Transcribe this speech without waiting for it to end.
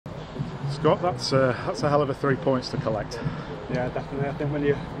Scott, that's a hell of a 3 points to collect. Yeah, definitely. I think when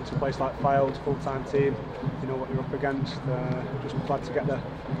you're into a place like Fylde, full-time team, you know what you're up against. Just glad to get the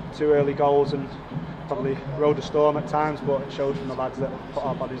 2 early goals and probably rode a storm at times, but it showed from the lads that put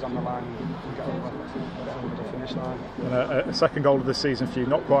our bodies on the line and get over the finish line. And a second goal of the season for you,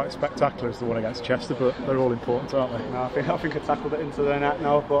 not quite as spectacular as the one against Chester, but they're all important, aren't they? No, I think I tackled it into the net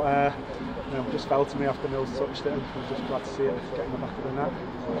now, but just fell to me after Mills touched it, and I'm just glad to see it get in the back of the net.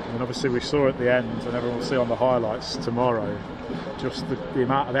 And obviously we saw at the end, and everyone will see on the highlights tomorrow, just the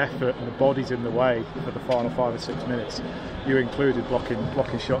amount of effort and the bodies in the way for the final 5 or 6 minutes. You included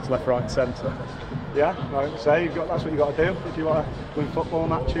blocking shots left, right and centre. Yeah, like I say, that's what you've got to do if you want to win football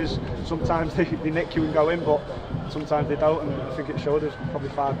matches. Sometimes they nick you and go in, but sometimes they don't, and I think it showed us probably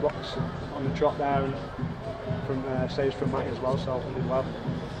 5 blocks on the trot there, and from saves from Matty as well, so we did well.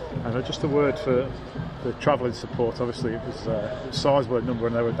 And just a word for the travelling support. Obviously it was a sizable number,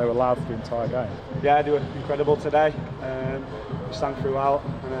 and they were loud for the entire game. Yeah, they were incredible today. We sang throughout,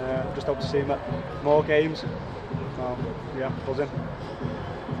 and just hope to see them at more games. Yeah, buzzing.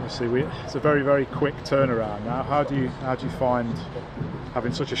 Obviously it's a very, very quick turnaround now. How do you find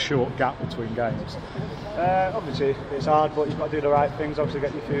having such a short gap between games? Obviously it's hard, but you've got to do the right things. Obviously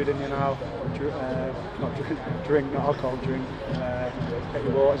get your food in you now, not alcohol, drink, get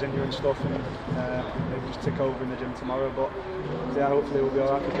your waters in you and stuff, and maybe just tick over in the gym tomorrow. But yeah, hopefully we'll be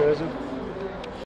alright for Thursday.